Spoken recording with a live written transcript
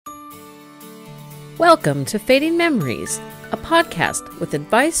Welcome to Fading Memories, a podcast with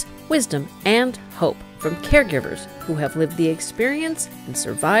advice, wisdom, and hope from caregivers who have lived the experience and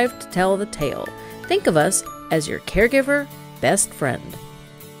survived to tell the tale. Think of us as your caregiver best friend.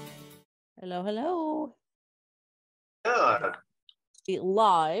 Hello, hello. Yeah.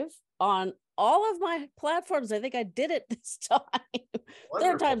 Live on all of my platforms. I think I did it this time.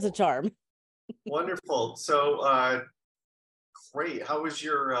 Wonderful. Third time's a charm. Wonderful. So, great. How was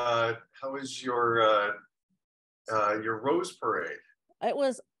your Rose Parade? It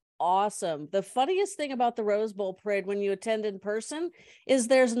was awesome. The funniest thing about the Rose Bowl parade when you attend in person is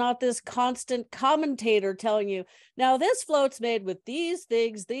there's not this constant commentator telling you, now this float's made with these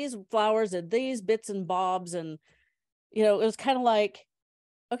things, these flowers, and these bits and bobs. And, you know, it was kind of like,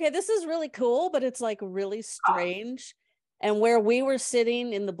 okay, this is really cool, but it's like really strange. And where we were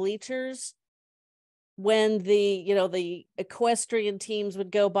sitting in the bleachers, when the equestrian teams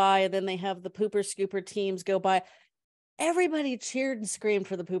would go by and then they have the pooper scooper teams go by, everybody cheered and screamed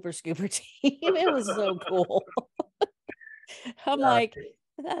for the pooper scooper team. It was so cool. I'm like,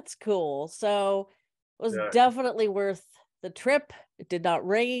 that's cool. So it was definitely worth the trip. It did not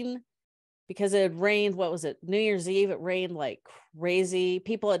rain because it had rained. What was it? New Year's Eve. It rained like crazy.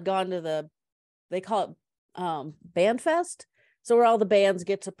 People had gone to they call it band fest. So where all the bands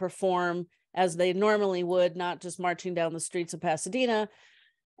get to perform as they normally would, not just marching down the streets of Pasadena.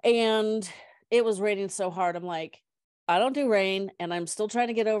 And it was raining so hard. I'm like, I don't do rain, and I'm still trying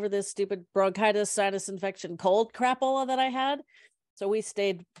to get over this stupid bronchitis, sinus infection, cold crapola that I had. So we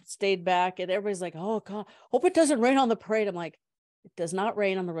stayed back, and everybody's like, oh God, hope it doesn't rain on the parade. I'm like, it does not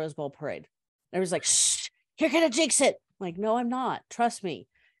rain on the Rose Bowl parade. And everybody's like, shh, you're gonna jinx it. I'm like, no, I'm not. Trust me.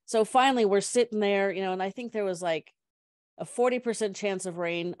 So finally we're sitting there, and I think there was like a 40% chance of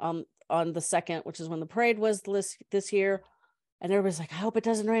rain on the second, which is when the parade was this year. And everybody's like, I hope it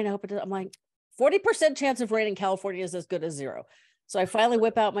doesn't rain. I hope it doesn't. I'm like, 40% chance of rain in California is as good as zero. So I finally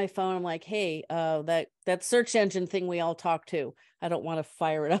whip out my phone. I'm like, hey, that search engine thing we all talk to, I don't want to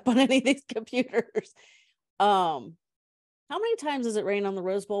fire it up on any of these computers. How many times has it rained on the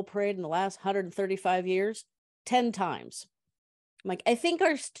Rose Bowl parade in the last 135 years? 10 times. I'm like, I think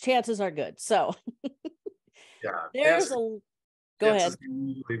our chances are good. So Yeah, go ahead.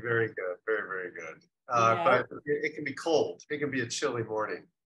 Usually very good, very, very good. But it can be cold. It can be a chilly morning.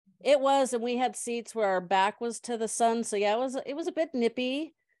 It was, and we had seats where our back was to the sun. So yeah, it was a bit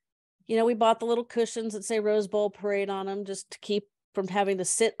nippy. We bought the little cushions that say Rose Bowl Parade on them just to keep from having to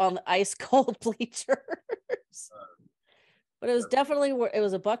sit on the ice cold bleachers. But it was it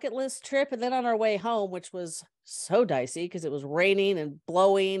was a bucket list trip. And then on our way home, which was so dicey because it was raining and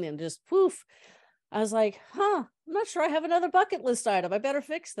blowing and just poof, I was like, I'm not sure I have another bucket list item. I better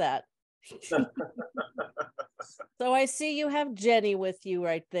fix that. So I see you have Jenny with you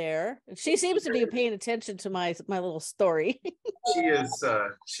right there. She seems to be paying attention to my little story.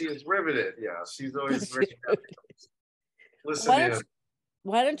 She is riveted. Yeah, she's always very listening.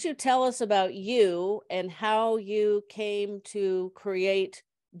 Why don't you tell us about you and how you came to create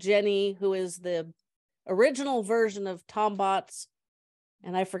Jenny, who is the original version of TomBot's,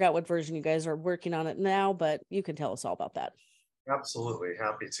 and I forgot what version you guys are working on it now, but you can tell us all about that. Absolutely.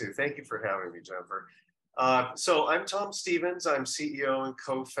 Happy to. Thank you for having me, Jennifer. So I'm Tom Stevens. I'm CEO and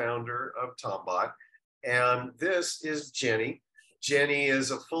co-founder of TomBot. And this is Jenny. Jenny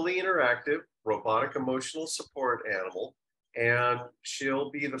is a fully interactive robotic emotional support animal. And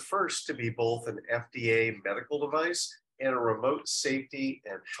she'll be the first to be both an FDA medical device and a remote safety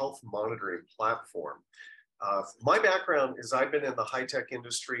and health monitoring platform. My background is I've been in the high-tech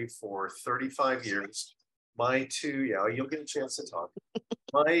industry for 35 years. You'll get a chance to talk.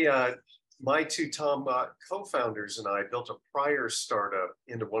 My two TomBot co-founders and I built a prior startup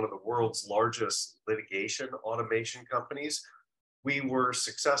into one of the world's largest litigation automation companies. We were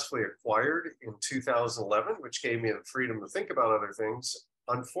successfully acquired in 2011, which gave me the freedom to think about other things.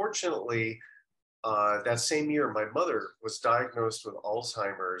 Unfortunately, that same year, my mother was diagnosed with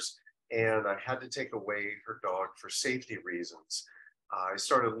Alzheimer's, and I had to take away her dog for safety reasons. I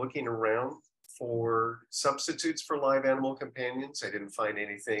started looking around for substitutes for live animal companions. I didn't find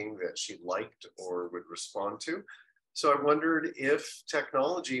anything that she liked or would respond to. So I wondered if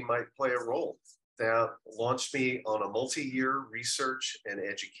technology might play a role. That launched me on a multi-year research and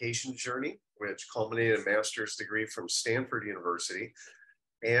education journey, which culminated in a master's degree from Stanford University.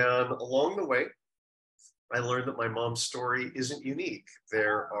 And along the way, I learned that my mom's story isn't unique.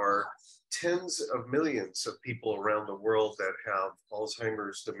 There are tens of millions of people around the world that have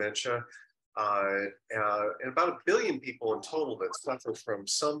Alzheimer's, dementia, and about 1 billion people in total that suffer from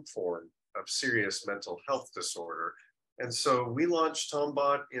some form of serious mental health disorder. And so we launched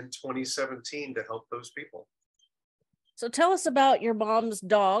TomBot in 2017 to help those people. So tell us about your mom's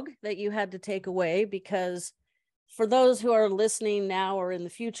dog that you had to take away, because for those who are listening now or in the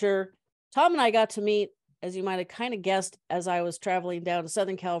future, Tom and I got to meet, as you might have kind of guessed, as I was traveling down to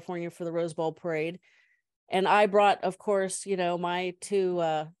Southern California for the Rose Bowl parade. And I brought, of course, my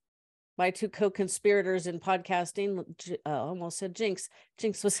two co-conspirators in podcasting, almost said Jinx.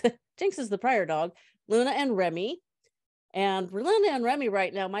 Jinx is the prior dog, Luna and Remy. And Luna and Remy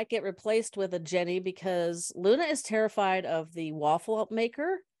right now might get replaced with a Jenny, because Luna is terrified of the waffle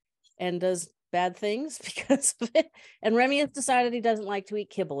maker and does bad things because of it. And Remy has decided he doesn't like to eat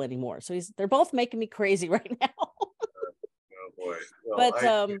kibble anymore. So they're both making me crazy right now. Oh boy. Well,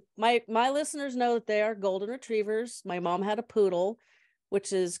 but my listeners know that they are golden retrievers. My mom had a poodle,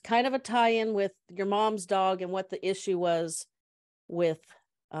 which is kind of a tie-in with your mom's dog and what the issue was with.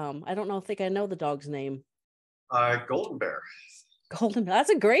 I think I know the dog's name. Golden Bear. Golden, that's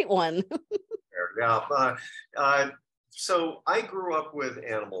a great one. Yeah. So I grew up with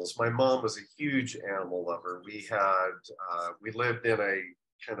animals. My mom was a huge animal lover. We lived in a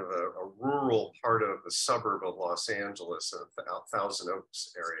kind of a rural part of the suburb of Los Angeles, Thousand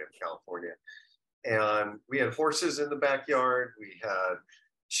Oaks area of California. And we had horses in the backyard. We had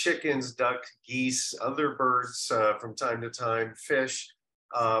chickens, duck, geese, other birds from time to time, fish.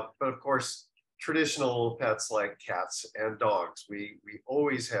 But of course, traditional pets like cats and dogs. We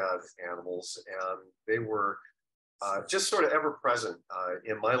always had animals, and they were just sort of ever present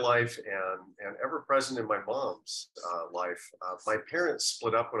in my life and ever present in my mom's life. My parents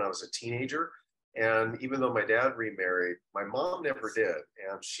split up when I was a teenager, and even though my dad remarried, my mom never did.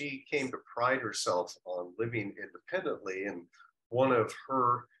 And she came to pride herself on living independently, and one of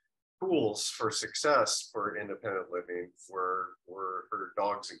her tools for success for independent living were her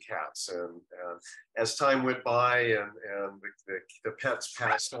dogs and cats. And as time went by and the pets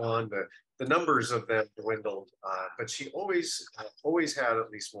passed on, the numbers of them dwindled, but she always had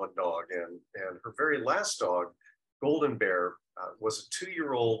at least one dog. And her very last dog, Golden Bear, was a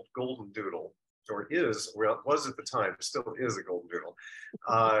 2-year-old golden doodle, or was at the time, still is a golden doodle.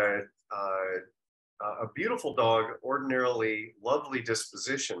 A beautiful dog, ordinarily lovely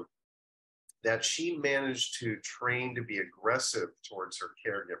disposition, that she managed to train to be aggressive towards her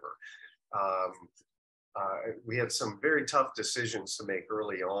caregiver. We had some very tough decisions to make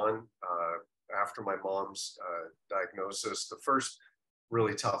early on after my mom's diagnosis. The first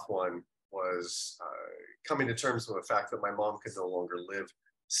really tough one was coming to terms with the fact that my mom could no longer live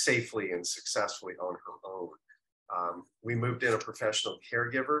safely and successfully on her own. We moved in a professional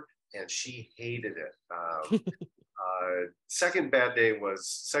caregiver, and she hated it. Second bad day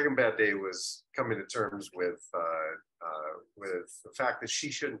was coming to terms with the fact that she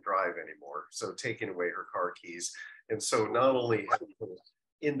shouldn't drive anymore, so taking away her car keys. And so not only had her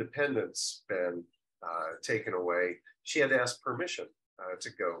independence been taken away, she had to ask permission to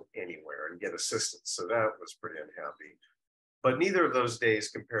go anywhere and get assistance. So that was pretty unhappy. But neither of those days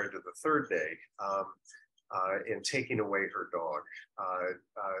compared to the third day in taking away her dog.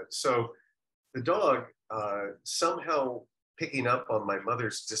 So the dog, somehow picking up on my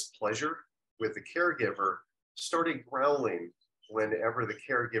mother's displeasure with the caregiver, started growling whenever the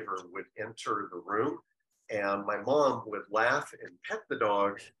caregiver would enter the room. And my mom would laugh and pet the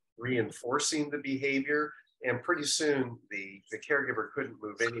dog, reinforcing the behavior. And pretty soon the caregiver couldn't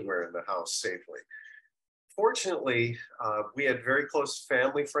move anywhere in the house safely. Fortunately, we had very close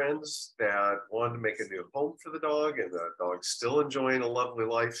family friends that wanted to make a new home for the dog, and the dog's still enjoying a lovely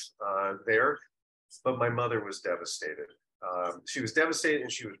life there. But my mother was devastated. She was devastated,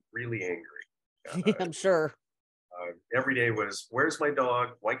 and she was really angry. I'm sure. Every day was, where's my dog?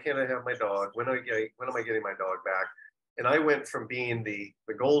 Why can't I have my dog? When am I getting my dog back? And I went from being the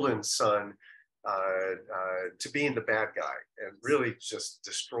golden son to being the bad guy, and really just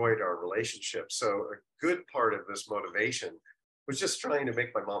destroyed our relationship. So a good part of this motivation was just trying to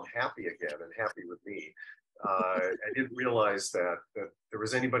make my mom happy again and happy with me. I didn't realize that there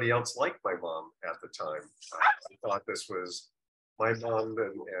was anybody else like my mom at the time. I thought this was my mom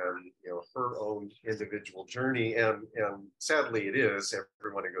and her own individual journey, and sadly it is.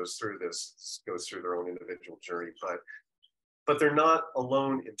 Everyone who goes through this goes through their own individual journey, but they're not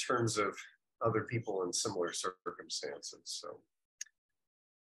alone in terms of other people in similar circumstances.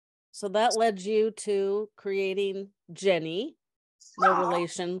 So that led you to creating Jenny, no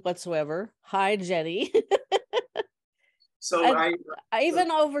relation whatsoever. Hi, Jenny. So I even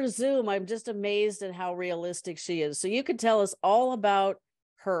over Zoom, I'm just amazed at how realistic she is. So you could tell us all about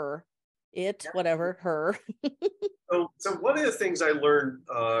her, her. So one of the things I learned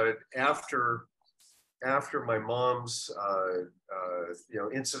after after my mom's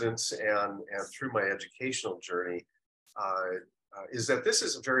incidents and through my educational journey is that this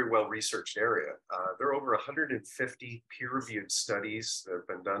is a very well researched area. There are over 150 peer-reviewed studies that have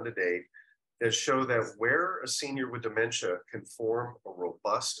been done to date that show that where a senior with dementia can form a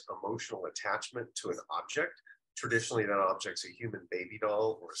robust emotional attachment to an object, traditionally that object's a human baby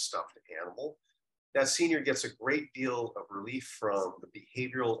doll or a stuffed animal, that senior gets a great deal of relief from the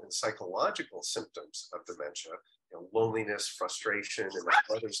behavioral and psychological symptoms of dementia, loneliness, frustration, in my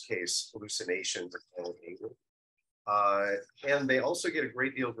brother's case, hallucinations, and anger. And they also get a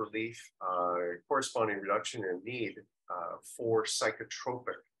great deal of relief, corresponding reduction in need for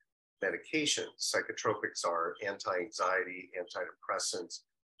psychotropic medications. Psychotropics are anti-anxiety, antidepressants,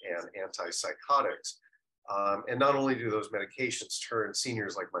 and antipsychotics. And not only do those medications turn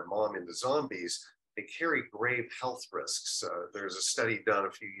seniors like my mom into zombies, they carry grave health risks. There's a study done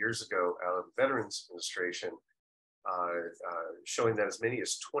a few years ago out of the Veterans Administration showing that as many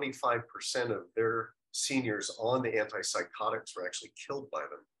as 25% of their seniors on the antipsychotics were actually killed by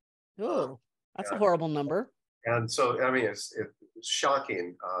them. Oh, that's a horrible number. And so, I mean, it's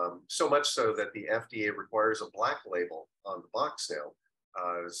shocking, so much so that the FDA requires a black label on the box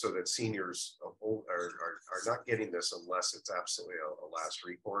now, so that seniors are not getting this unless it's absolutely a last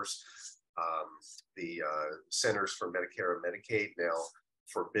recourse. The Centers for Medicare and Medicaid now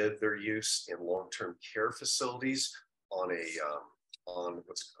forbid their use in long-term care facilities on an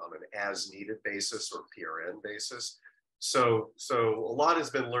as-needed basis or PRN basis. So a lot has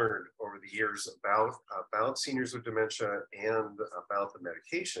been learned over the years about seniors with dementia and about the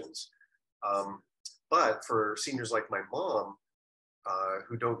medications. But for seniors like my mom,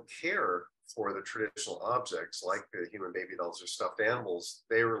 who don't care for the traditional objects like the human baby dolls or stuffed animals,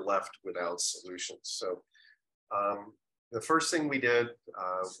 they were left without solutions. So the first thing we did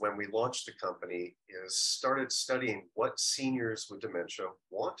when we launched the company is started studying what seniors with dementia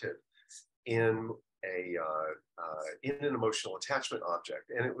wanted in an emotional attachment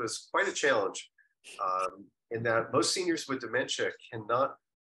object. And it was quite a challenge in that most seniors with dementia cannot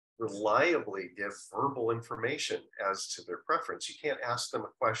reliably give verbal information as to their preference. You can't ask them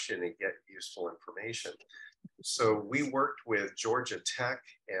a question and get useful information. So we worked with Georgia Tech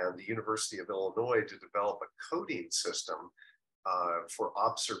and the University of Illinois to develop a coding system for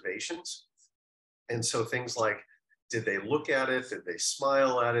observations. And so things like, did they look at it? Did they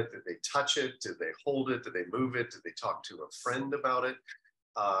smile at it? Did they touch it? Did they hold it? Did they move it? Did they talk to a friend about it?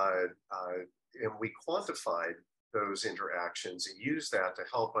 And we quantified those interactions and used that to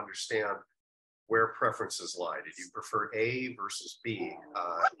help understand where preferences lie. Did you prefer A versus B?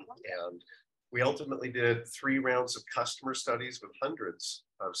 And we ultimately did 3 rounds of customer studies with hundreds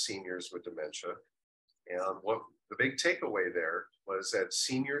of seniors with dementia. And what the big takeaway there was that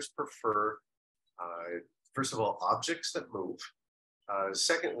seniors prefer, first of all, objects that move.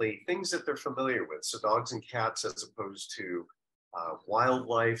 Secondly, things that they're familiar with. So dogs and cats as opposed to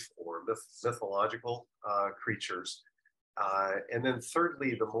wildlife or mythological creatures. And then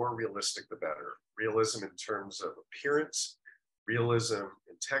thirdly, the more realistic, the better. Realism in terms of appearance, realism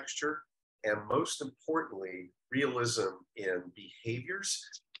in texture, and most importantly, realism in behaviors.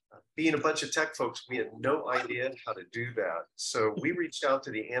 Being a bunch of tech folks, we had no idea how to do that. So we reached out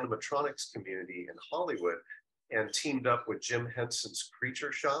to the animatronics community in Hollywood and teamed up with Jim Henson's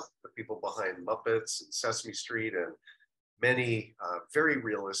Creature Shop, the people behind Muppets and Sesame Street and many very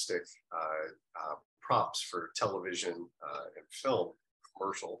realistic props for television and film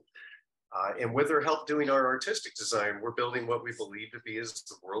commercial. And with their help doing our artistic design, we're building what we believe to be as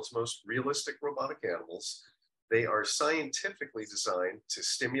the world's most realistic robotic animals. They are scientifically designed to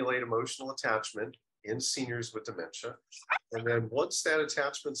stimulate emotional attachment in seniors with dementia. And then once that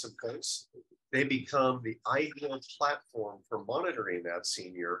attachment's in place, they become the ideal platform for monitoring that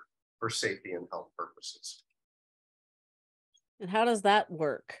senior for safety and health purposes. And how does that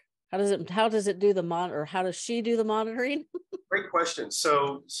work? How does it do the monitor? How does she do the monitoring? Great question.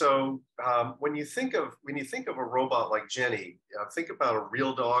 So when you think of a robot like Jenny, think about a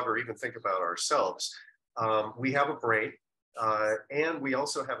real dog, or even think about ourselves. We have a brain, and we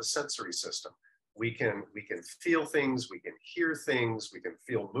also have a sensory system. We can feel things, we can hear things, we can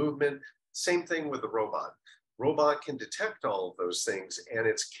feel movement. Same thing with the robot. Robot can detect all of those things, and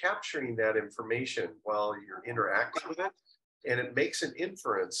it's capturing that information while you're interacting with it. And it makes an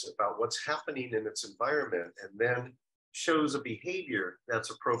inference about what's happening in its environment, and then shows a behavior that's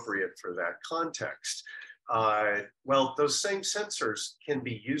appropriate for that context. Well, those same sensors can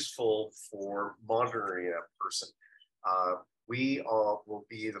be useful for monitoring a person. We will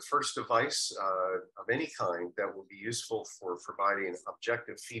be the first device of any kind that will be useful for providing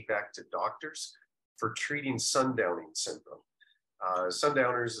objective feedback to doctors for treating sundowning syndrome.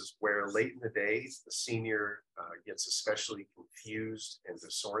 Sundowners is where late in the day, the senior gets especially confused and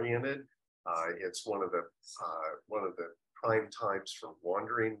disoriented. It's one of the prime times for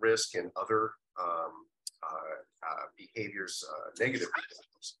wandering risk and other behaviors, negative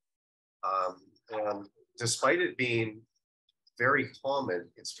behaviors. And despite it being very common,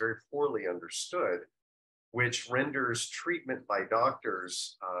 it's very poorly understood, which renders treatment by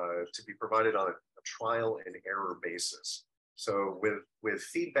doctors to be provided on a trial and error basis. So with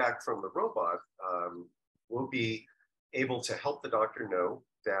feedback from the robot, we'll be able to help the doctor know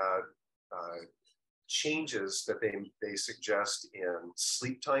that changes that they suggest in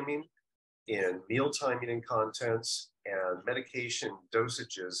sleep timing, in meal timing and contents, and medication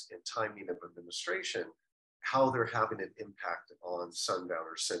dosages and timing of administration, how they're having an impact on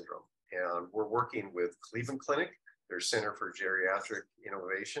sundowner syndrome. And we're working with Cleveland Clinic, their Center for Geriatric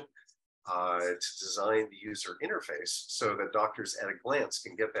Innovation, to design the user interface so that doctors at a glance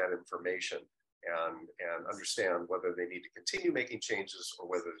can get that information and understand whether they need to continue making changes or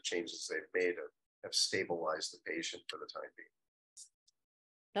whether the changes they've made have stabilized the patient for the time being.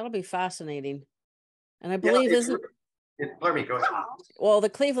 That'll be fascinating. And I believe, pardon me, go ahead. Well, the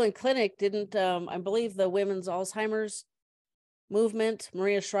Cleveland Clinic didn't, I believe the Women's Alzheimer's Movement,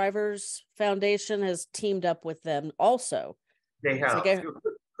 Maria Shriver's foundation has teamed up with them also. They have. Like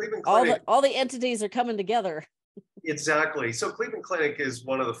Cleveland Clinic, all the entities are coming together. Exactly. So Cleveland Clinic is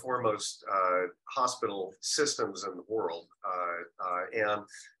one of the foremost hospital systems in the world. And,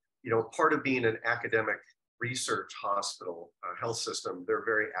 part of being an academic research hospital health system, they're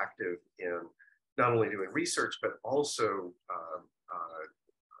very active in not only doing research, but also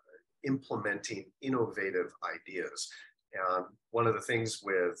implementing innovative ideas. And one of the things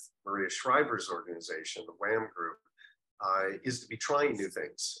with Maria Shriver's organization, the WHAM group, is to be trying new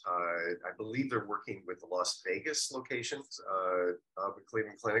things. I believe they're working with the Las Vegas locations of the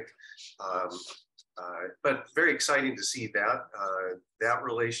Cleveland Clinic. But very exciting to see that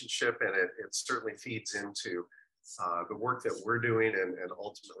relationship, and it certainly feeds into the work that we're doing, and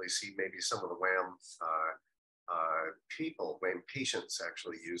ultimately see maybe some of the WHAM WHAM patients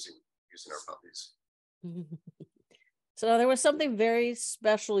actually using our puppies. So there was something very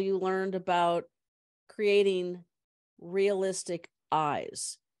special you learned about creating realistic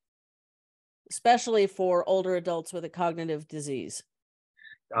eyes, especially for older adults with a cognitive disease.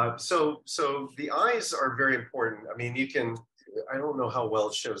 So the eyes are very important. I mean, I don't know how well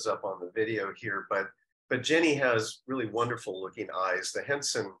it shows up on the video here, but Jenny has really wonderful looking eyes. The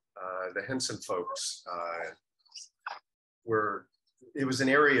Henson folks it was an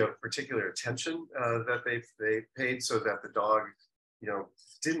area of particular attention that they paid, so that the dog,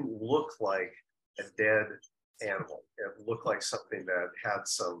 didn't look like a dead animal. It looked like something that had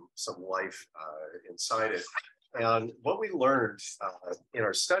some life inside it. And what we learned in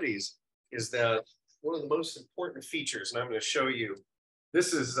our studies is that one of the most important features, and I'm going to show you,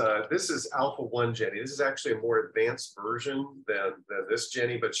 this is Alpha 1 Jenny. This is actually a more advanced version than this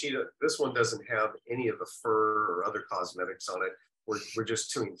Jenny, but this one doesn't have any of the fur or other cosmetics on it. We're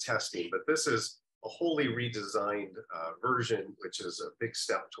just doing testing, but this is a wholly redesigned version, which is a big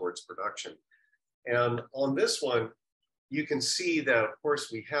step towards production. And on this one, you can see that, of course,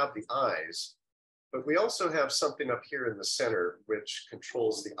 we have the eyes, but we also have something up here in the center, which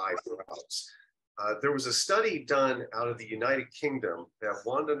controls the eyebrows. There was a study done out of the United Kingdom that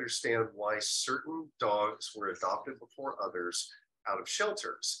wanted to understand why certain dogs were adopted before others out of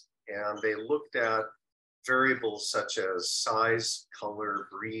shelters. And they looked at variables such as size, color,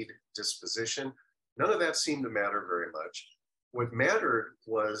 breed, disposition. None of that seemed to matter very much. What mattered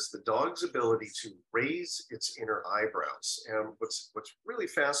was the dog's ability to raise its inner eyebrows. And what's really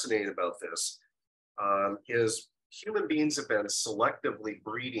fascinating about this is human beings have been selectively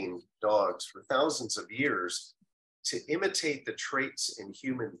breeding dogs for thousands of years to imitate the traits in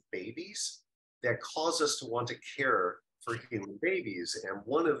human babies that cause us to want to care for human babies. And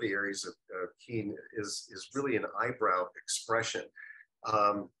one of the areas of keen is really an eyebrow expression.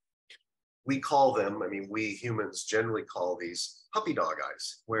 We call them, we humans generally call these puppy dog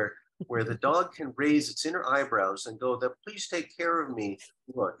eyes, where the dog can raise its inner eyebrows and go, please take care of me.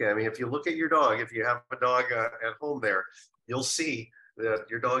 Look, if you look at your dog, if you have a dog at home there, you'll see that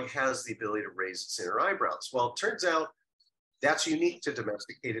your dog has the ability to raise its inner eyebrows. Well, it turns out that's unique to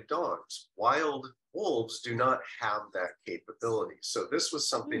domesticated dogs. Wild wolves do not have that capability. So this was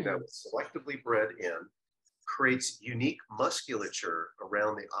something that was selectively bred in, creates unique musculature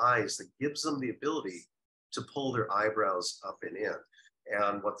around the eyes that gives them the ability to pull their eyebrows up and in.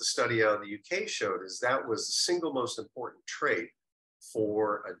 And what the study out of the UK showed is that was the single most important trait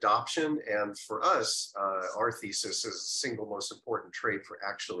for adoption. And for us, our thesis is the single most important trait for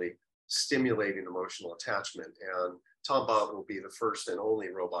actually stimulating emotional attachment. And TomBot will be the first and only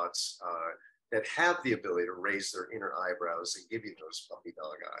robots that have the ability to raise their inner eyebrows and give you those puppy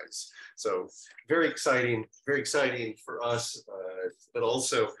dog eyes. So very exciting for us, but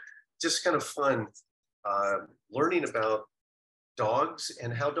also just kind of fun learning about dogs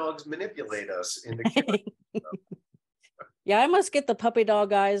and how dogs manipulate us into care. Yeah, I must get the puppy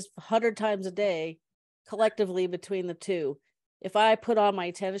dog eyes 100 times a day collectively between the two. If I put on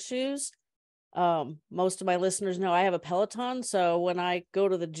my tennis shoes, most of my listeners know I have a Peloton. So when I go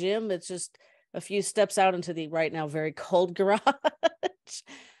to the gym, it's just a few steps out into the right now very cold garage.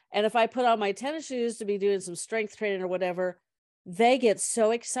 And if I put on my tennis shoes to be doing some strength training or whatever, they get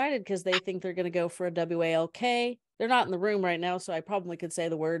so excited because they think they're going to go for a WALK. They're not in the room right now, so I probably could say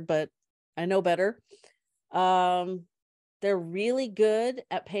the word, but I know better. They're really good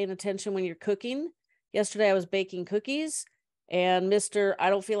at paying attention when you're cooking. Yesterday I was baking cookies and Mr.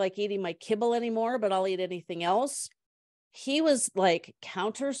 I don't feel like eating my kibble anymore, but I'll eat anything else. He was like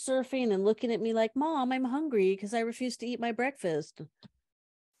counter surfing and looking at me like, Mom, I'm hungry because I refuse to eat my breakfast.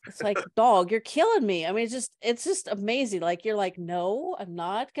 It's like, dog, you're killing me. I mean, it's just amazing. Like, you're like, no, I'm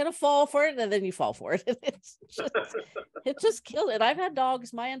not going to fall for it. And then you fall for it. It just killed it. I've had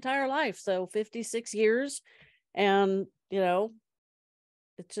dogs my entire life. So 56 years. And,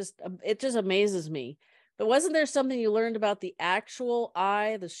 it just amazes me. But wasn't there something you learned about the actual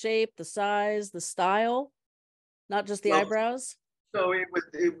eye, the shape, the size, the style, not just the eyebrows? So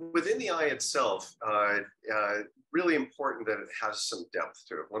within the eye itself, really important that it has some depth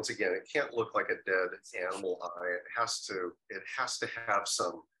to it. Once again, it can't look like a dead animal eye. It has to have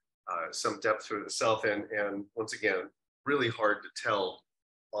some depth to it itself. And once again, really hard to tell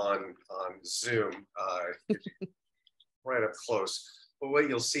on Zoom right up close. But what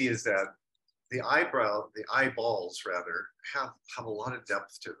you'll see is that the eyeballs rather, have a lot of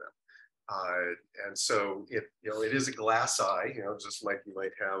depth to them. And so it is a glass eye, just like you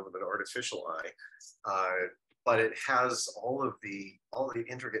might have with an artificial eye, but it has all the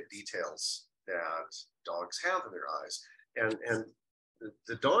intricate details that dogs have in their eyes. And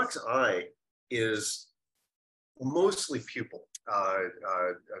the dog's eye is mostly pupil.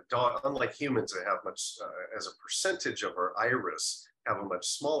 Unlike humans that have much, as a percentage of our iris, have a much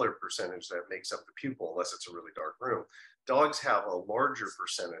smaller percentage that makes up the pupil, unless it's a really dark room. Dogs have a larger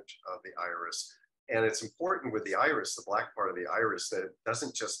percentage of the iris. And it's important with the iris, the black part of the iris, that it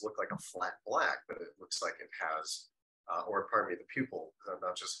doesn't just look like a flat black, but it looks like it has, the pupil,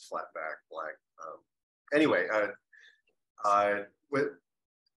 not just flat back black. Anyway,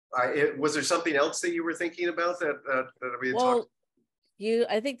 was there something else that you were thinking about that we had talked?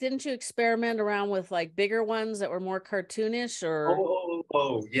 I think, didn't you experiment around with like bigger ones that were more cartoonish or?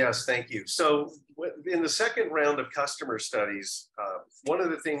 Oh, yes, thank you. So in the second round of customer studies, one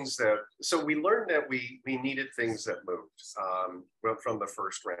of the things so we learned that we needed things that moved from the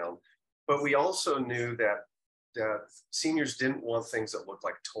first round, but we also knew that seniors didn't want things that looked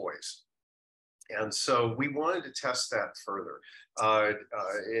like toys. And so we wanted to test that further.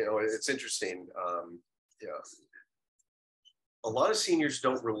 It's interesting. A lot of seniors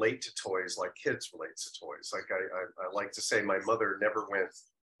don't relate to toys like kids relate to toys. Like I like to say, my mother never went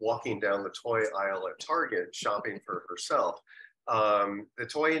walking down the toy aisle at Target shopping for herself. The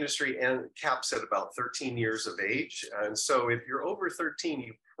toy industry caps at about 13 years of age. And so if you're over 13,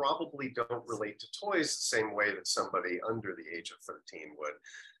 you probably don't relate to toys the same way that somebody under the age of 13 would.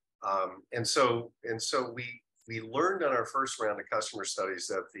 And so we learned on our first round of customer studies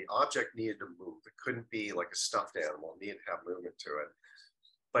that the object needed to move. It couldn't be like a stuffed animal, it needed to have movement to it,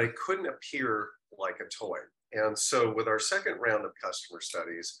 but it couldn't appear like a toy. And so with our second round of customer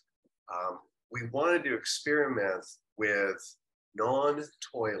studies, we wanted to experiment with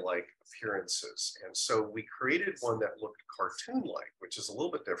non-toy-like appearances. And so we created one that looked cartoon-like, which is a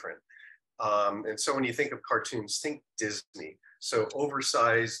little bit different. And so when you think of cartoons, think Disney. So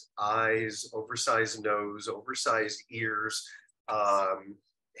oversized eyes, oversized nose, oversized ears,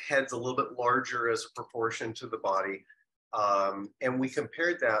 heads a little bit larger as a proportion to the body. And we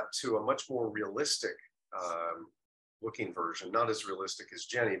compared that to a much more realistic looking version, not as realistic as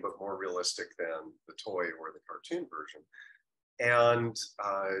Jenny, but more realistic than the toy or the cartoon version. And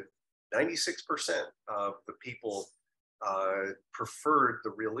 96% of the people preferred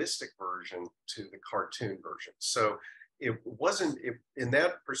the realistic version to the cartoon version. So it wasn't, in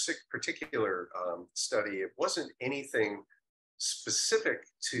that particular study, it wasn't anything specific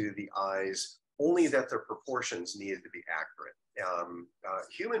to the eyes, only that their proportions needed to be accurate.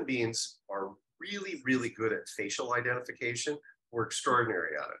 Human beings are really, really good at facial identification, we're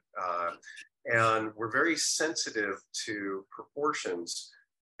extraordinary at it. And we're very sensitive to proportions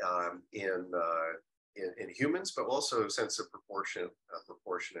in humans, but also sense of proportion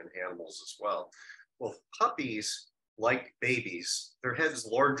in animals as well. Well, puppies, like babies, their head is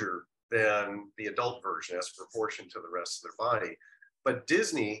larger than the adult version as proportion to the rest of their body. But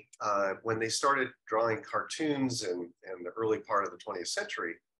Disney, when they started drawing cartoons in the early part of the 20th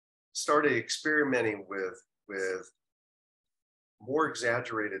century, started experimenting with more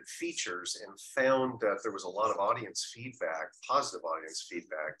exaggerated features and found that there was a lot of audience feedback, positive audience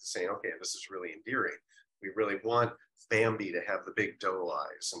feedback, saying, okay, this is really endearing. We really want Bambi to have the big doe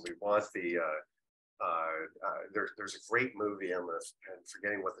eyes, and we want the, there's a great movie, I'm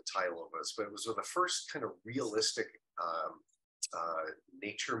forgetting what the title was, but it was one of the first kind of realistic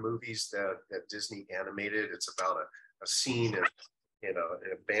nature movies that Disney animated. It's about a scene in an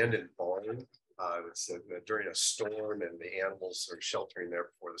abandoned barn. It's during a storm, and the animals are sheltering there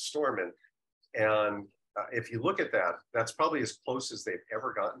before the storm. And if you look at that, that's probably as close as they've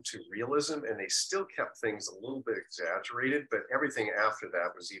ever gotten to realism. And they still kept things a little bit exaggerated, but everything after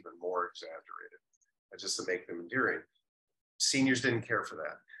that was even more exaggerated, just to make them endearing. Seniors didn't care for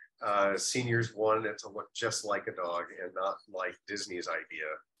that. Seniors wanted it to look just like a dog and not like Disney's idea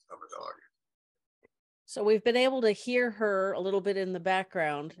of a dog. So we've been able to hear her a little bit in the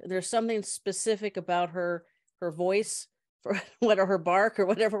background. There's something specific about her voice, for her bark or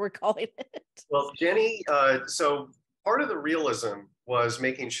whatever we're calling it. Well, Jenny, so part of the realism was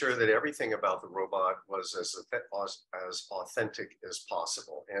making sure that everything about the robot was as authentic as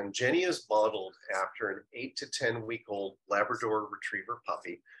possible. And Jenny is modeled after an 8 to 10 week old Labrador Retriever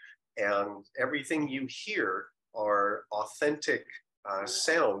puppy. And everything you hear are authentic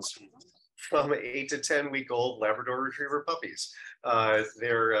sounds from 8 to 10 week old Labrador Retriever puppies. Let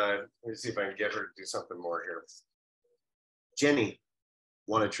me see if I can get her to do something more here. Jenny,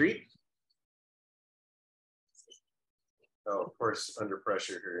 want a treat? Oh, of course, under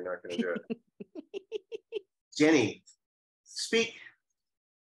pressure here, you're not going to do it. Jenny, speak.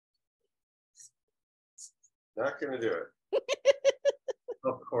 Not going to do it.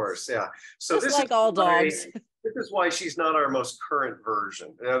 Of course, yeah. So just this like is all dogs. This is why she's not our most current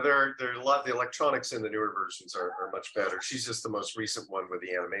version. There are a lot. The electronics in the newer versions are much better. She's just the most recent one with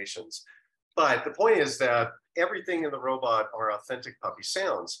the animations. But the point is that everything in the robot are authentic puppy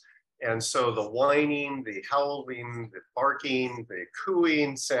sounds. And so the whining, the howling, the barking, the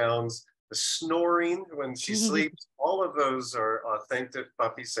cooing sounds, the snoring when she sleeps, all of those are authentic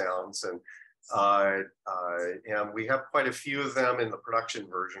puppy sounds. And we have quite a few of them in the production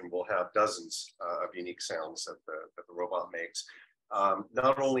version. We'll have dozens of unique sounds that the robot makes,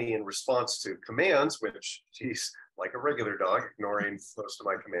 not only in response to commands, which she's like a regular dog, ignoring most of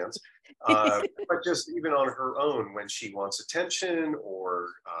my commands, but just even on her own when she wants attention or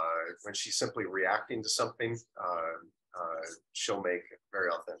when she's simply reacting to something, she'll make a very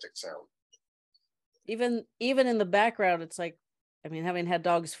authentic sound. Even in the background, it's like, I mean, having had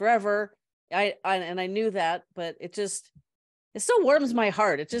dogs forever, I knew that, but it still warms my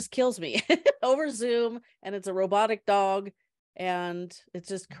heart. It just kills me over Zoom, and it's a robotic dog, and it's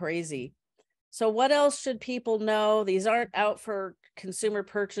just crazy. So what else should people know? These aren't out for consumer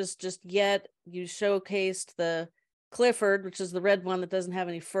purchase just yet. You showcased the Clifford, which is the red one that doesn't have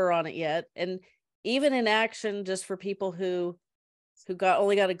any fur on it yet. And even in action, just for people who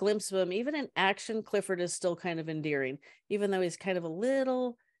only got a glimpse of him, even in action, Clifford is still kind of endearing, even though he's kind of a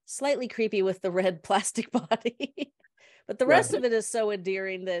little slightly creepy with the red plastic body. But the rest of it is so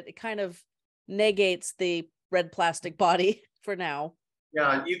endearing that it kind of negates the red plastic body for now.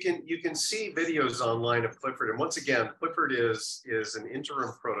 Yeah, you can see videos online of Clifford, and once again, Clifford is an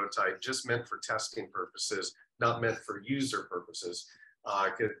interim prototype, just meant for testing purposes, not meant for user purposes.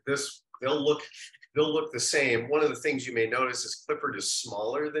 They'll look the same. One of the things you may notice is Clifford is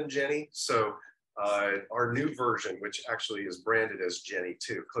smaller than Jenny. So our new version, which actually is branded as Jenny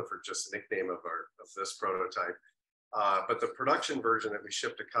too, Clifford, just a nickname of this prototype. But the production version that we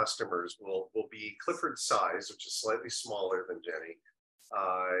ship to customers will be Clifford size, which is slightly smaller than Jenny.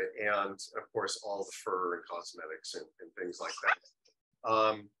 And of course, all the fur and cosmetics and things like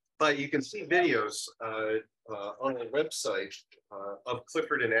that. But you can see videos on the website of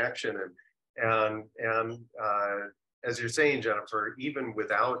Clifford in action, and as you're saying, Jennifer, even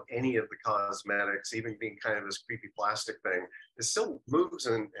without any of the cosmetics, even being kind of this creepy plastic thing, it still moves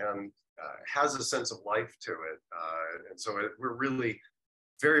and has a sense of life to it. And so we're really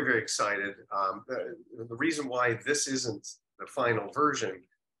very, very excited. The reason why this isn't the final version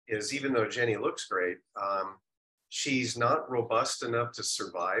is, even though Jenny looks great, she's not robust enough to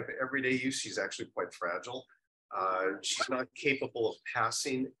survive everyday use. She's actually quite fragile. She's not capable of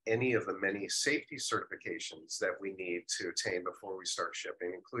passing any of the many safety certifications that we need to attain before we start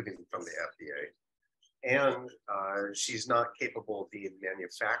shipping, including from the FDA. And she's not capable of being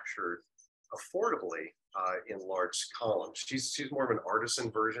manufactured affordably in large columns. She's more of an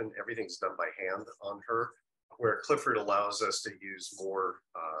artisan version. Everything's done by hand on her, where Clifford allows us to use more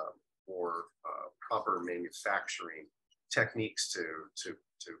proper manufacturing techniques to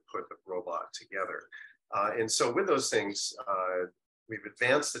put the robot together. And so with those things, we've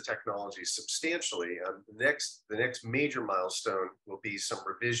advanced the technology substantially. The next major milestone will be some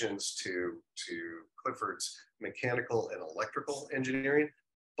revisions to Clifford's mechanical and electrical engineering,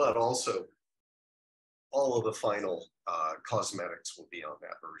 but also all of the final cosmetics will be on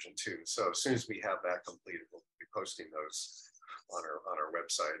that version too. So as soon as we have that completed, we'll be posting those on our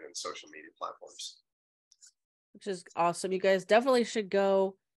website and social media platforms. Which is awesome. You guys definitely should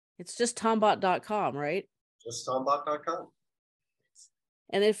go. It's just tombot.com, right? Just tombot.com.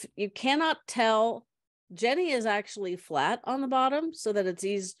 And if you cannot tell, Jenny is actually flat on the bottom so that it's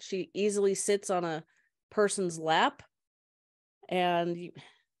easy. She easily sits on a person's lap. And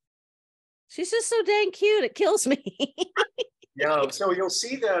she's just so dang cute. It kills me. Yeah, so you'll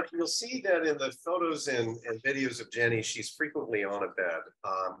see that in the photos and videos of Jenny, she's frequently on a bed.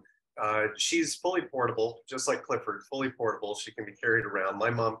 She's fully portable, just like Clifford, fully portable. She can be carried around. My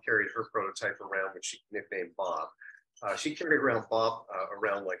mom carried her prototype around, which she nicknamed Bob. She carried around Bob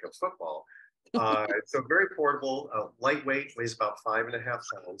around like a football. So very portable, lightweight, weighs about 5.5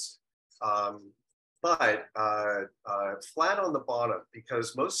 pounds. But flat on the bottom,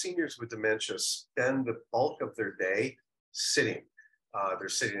 because most seniors with dementia spend the bulk of their day sitting. They're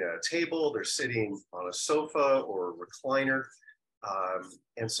sitting at a table, they're sitting on a sofa or a recliner.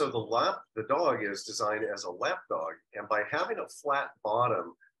 And so the dog is designed as a lap dog. And by having a flat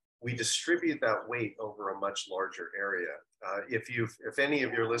bottom, we distribute that weight over a much larger area. If any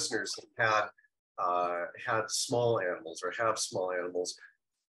of your listeners have had small animals or have small animals,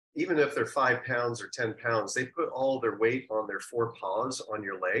 even if they're 5 pounds or 10 pounds, they put all their weight on their 4 paws on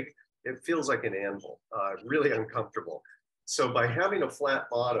your leg. It feels like an anvil, really uncomfortable. So by having a flat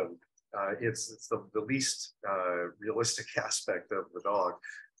bottom, it's the least realistic aspect of the dog.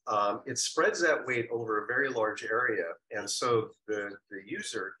 It spreads that weight over a very large area. And so the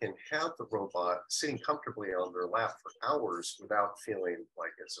user can have the robot sitting comfortably on their lap for hours without feeling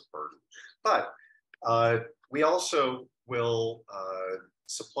like it's a burden. But we also will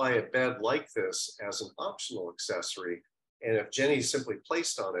supply a bed like this as an optional accessory. And if Jenny's simply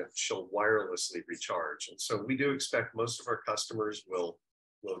placed on it, she'll wirelessly recharge. And so we do expect most of our customers will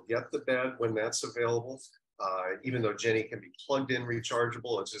get the bed when that's available. Even though Jenny can be plugged in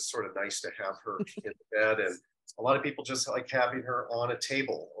rechargeable, it's just sort of nice to have her in the bed. And a lot of people just like having her on a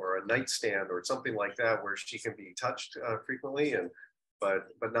table or a nightstand or something like that, where she can be touched frequently, but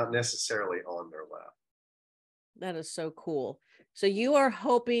not necessarily on their lap. That is so cool. So you are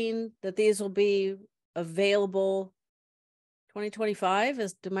hoping that these will be available 2025?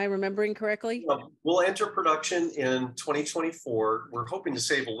 Am I remembering correctly? We'll enter production in 2024. We're hoping to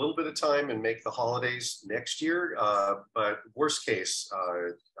save a little bit of time and make the holidays next year. But worst case,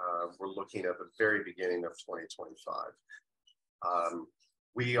 we're looking at the very beginning of 2025.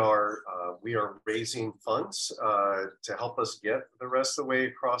 We are raising funds to help us get the rest of the way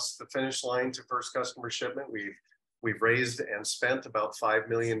across the finish line to first customer shipment. We've raised and spent about $5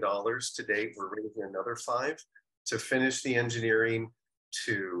 million to date. We're raising another $5 million to finish the engineering,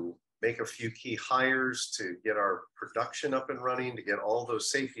 to make a few key hires, to get our production up and running, to get all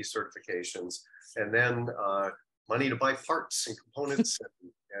those safety certifications, and then money to buy parts and components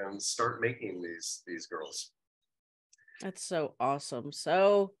and start making these girls. That's so awesome.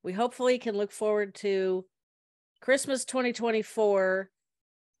 So we hopefully can look forward to Christmas 2024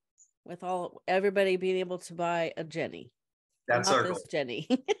 with everybody being able to buy a Jenny. That's Not our this goal. Jenny.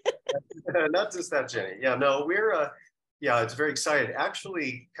 Not just that Jenny. Yeah, no, it's very exciting.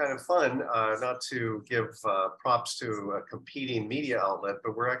 Actually, kind of fun, not to give props to a competing media outlet,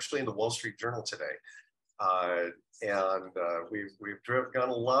 but we're actually in the Wall Street Journal today. And we've gotten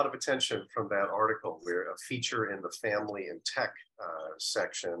a lot of attention from that article. We're a feature in the family and tech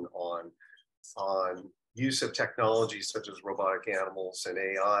section on use of technologies such as robotic animals and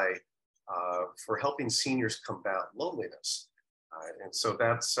AI for helping seniors combat loneliness. And so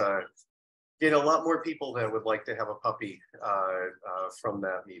that's a lot more people that would like to have a puppy from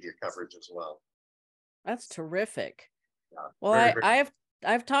that media coverage as well. That's terrific. Yeah, well,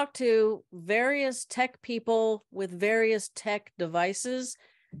 I've talked to various tech people with various tech devices,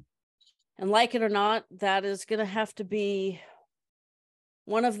 and like it or not, that is going to have to be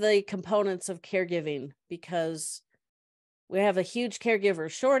one of the components of caregiving, because we have a huge caregiver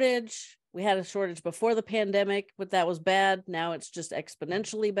shortage. We had a shortage before the pandemic, but that was bad. Now it's just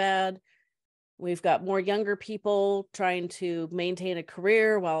exponentially bad. We've got more younger people trying to maintain a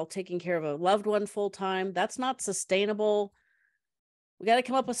career while taking care of a loved one full time. That's not sustainable. We got to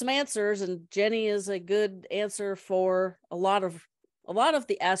come up with some answers, and Jenny is a good answer for a lot of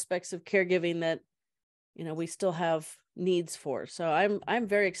the aspects of caregiving that, you know, we still have needs for. So I'm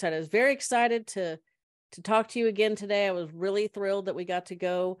very excited. I was very excited to talk to you again today. I was really thrilled that we got to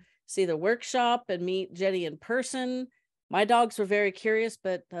go see the workshop and meet Jenny in person. My dogs were very curious,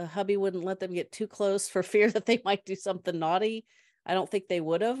 but hubby wouldn't let them get too close for fear that they might do something naughty. I don't think they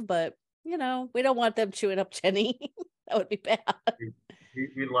would have, but you know, we don't want them chewing up Jenny. That would be bad.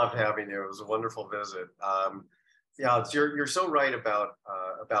 We loved having you. It was a wonderful visit. Yeah, you're so right about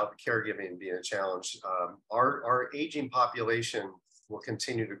caregiving being a challenge. Our aging population will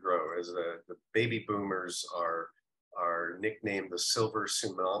continue to grow as the baby boomers are nicknamed the silver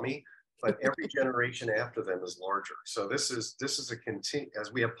tsunami, but every generation after them is larger. So this is a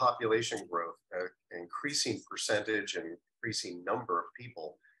as we have population growth, increasing percentage and increasing number of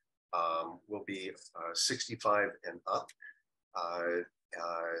people will be 65 and up,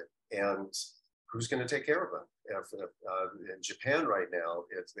 and who's going to take care of them? In Japan right now,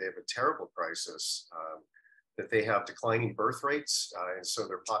 they have a terrible crisis. That they have declining birth rates, and so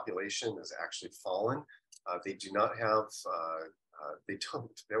their population has actually fallen. They do not have, they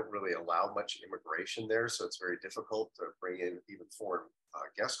don't really allow much immigration there, so it's very difficult to bring in even foreign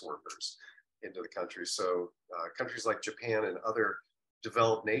guest workers into the country. So countries like Japan and other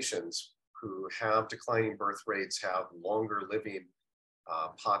developed nations who have declining birth rates, have longer living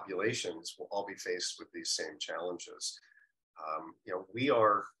populations, will all be faced with these same challenges. You know,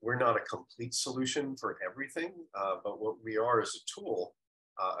 we're not a complete solution for everything, but what we are is a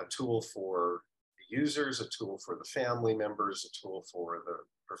tool for the users, a tool for the family members, a tool for the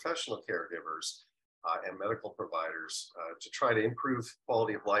professional caregivers and medical providers to try to improve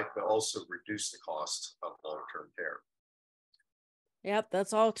quality of life, but also reduce the cost of long-term care. Yep,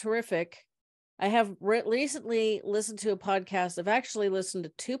 that's all terrific. I have recently listened to a podcast. I've actually listened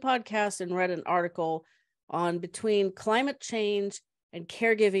to 2 podcasts and read an article on between climate change and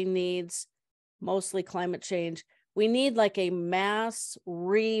caregiving needs, mostly climate change. We need like a mass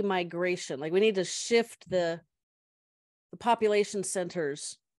remigration. Like we need to shift the population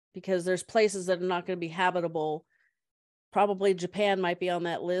centers, because there's places that are not going to be habitable. Probably Japan might be on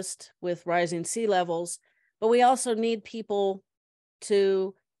that list with rising sea levels, but we also need people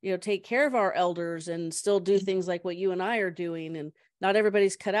to, you know, take care of our elders and still do things like what you and I are doing. And not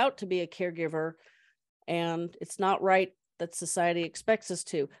everybody's cut out to be a caregiver. And it's not right that society expects us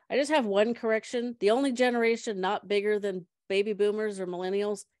to. I just have one correction. The only generation not bigger than baby boomers or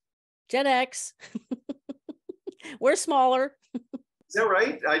millennials, Gen X. We're smaller. Is that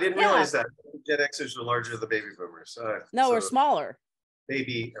right? I didn't realize that. Gen Xers are larger than the baby boomers. No, we're smaller.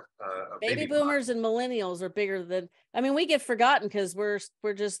 Baby boomers and millennials are bigger than, I mean, we get forgotten because we're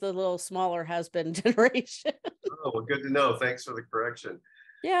just the little smaller has-been generation. Oh, well, good to know. Thanks for the correction.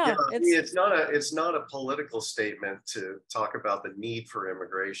 Yeah, it's not a political statement to talk about the need for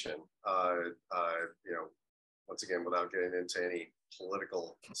immigration. You know, once again, without getting into any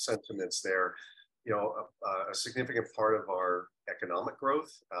political sentiments there, you know, a significant part of our economic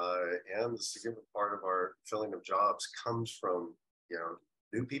growth and a significant part of our filling of jobs comes from, you know,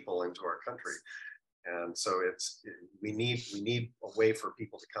 new people into our country. And so we need a way for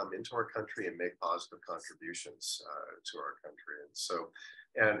people to come into our country and make positive contributions to our country. And so,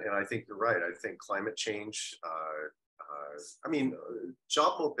 and I think you're right. I think climate change, I mean,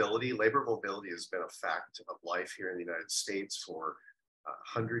 job mobility, labor mobility has been a fact of life here in the United States for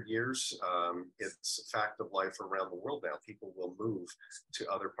 100 years. It's a fact of life around the world now. People will move to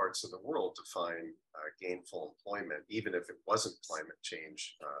other parts of the world to find gainful employment, even if it wasn't climate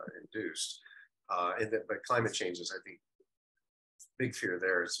change induced. But climate change is, I think, big fear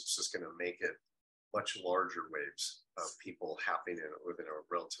there is it's just going to make it much larger waves of people happening within a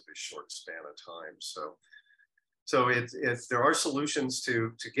relatively short span of time. So there are solutions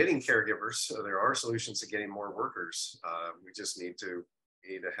to getting caregivers. There are solutions to getting more workers. We just need to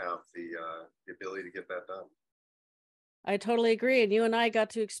have the ability to get that done. I totally agree. And you and I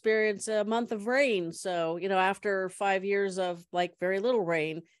got to experience a month of rain. So, you know, after 5 years of like very little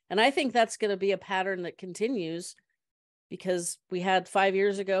rain, and I think that's going to be a pattern that continues, because we had 5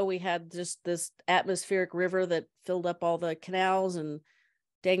 years ago, we had just this atmospheric river that filled up all the canals and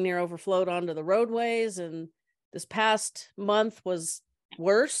dang near overflowed onto the roadways. And this past month was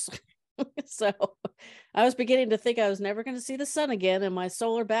worse. So I was beginning to think I was never going to see the sun again, and my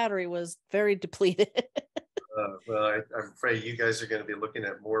solar battery was very depleted. Well, I'm afraid you guys are going to be looking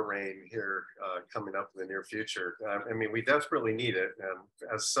at more rain here coming up in the near future. I mean, we desperately need it.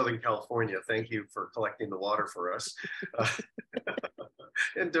 As Southern California, thank you for collecting the water for us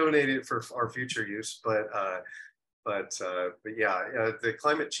and donating it for our future use. But yeah, the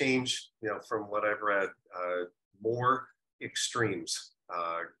climate change, from what I've read, more extremes,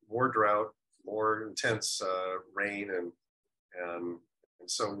 more drought, more intense rain, and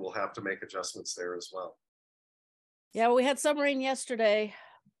so we'll have to make adjustments there as well. Yeah, we had some rain yesterday.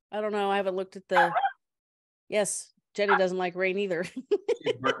 I don't know. I haven't looked at the. Yes, Jenny doesn't like rain either.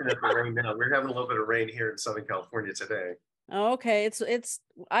 She's working at the rain now. We're having a little bit of rain here in Southern California today. Oh, okay.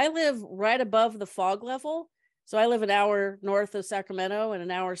 I live right above the fog level. So I live an hour north of Sacramento and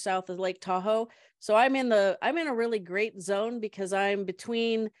an hour south of Lake Tahoe. So I'm in a really great zone because I'm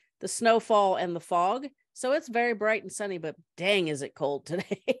between the snowfall and the fog. So it's very bright and sunny, but dang, is it cold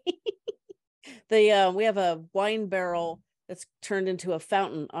today. We have a wine barrel that's turned into a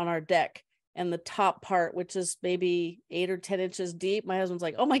fountain on our deck, and the top part, which is maybe 8 or 10 inches deep, my husband's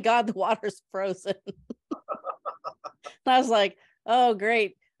like, "Oh my God, the water's frozen." And I was like, "Oh,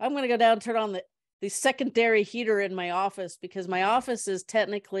 great. I'm going to go down and turn on the secondary heater in my office, because my office is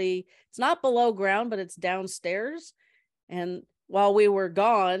technically, it's not below ground, but it's downstairs. And while we were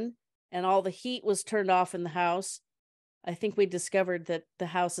gone and all the heat was turned off in the house, I think we discovered that the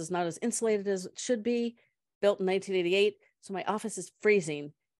house is not as insulated as it should be, built in 1988. So my office is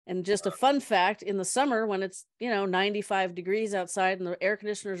freezing. And just a fun fact, in the summer when it's, 95 degrees outside and the air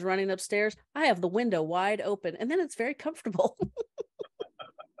conditioner is running upstairs, I have the window wide open, and then it's very comfortable."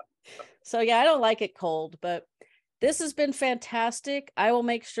 So yeah, I don't like it cold, but this has been fantastic. I will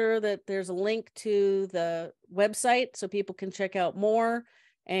make sure that there's a link to the website so people can check out more.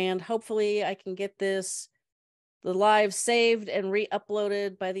 And hopefully I can get the live saved and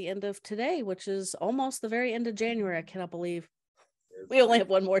re-uploaded by the end of today, which is almost the very end of January. I cannot believe we only have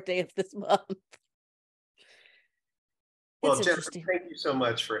one more day of this month. Well, Jennifer, thank you so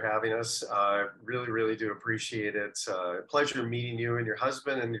much for having us. Really, really do appreciate it. Pleasure meeting you and your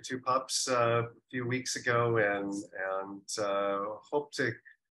husband and your 2 pups a few weeks ago, and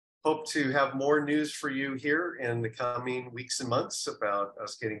hope to have more news for you here in the coming weeks and months about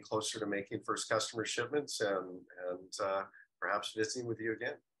us getting closer to making first customer shipments and perhaps visiting with you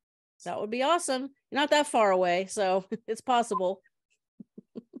again. That would be awesome. You're not that far away, so it's possible.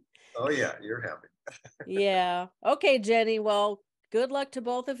 Oh yeah, you're happy. Yeah. Okay, Jenny. Well, good luck to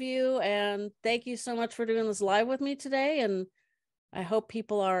both of you. And thank you so much for doing this live with me today. And I hope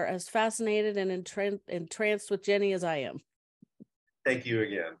people are as fascinated and entranced with Jenny as I am. Thank you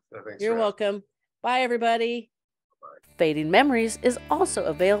again. Thanks. You're welcome. Bye, everybody. Bye. Fading Memories is also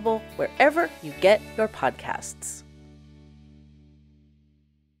available wherever you get your podcasts.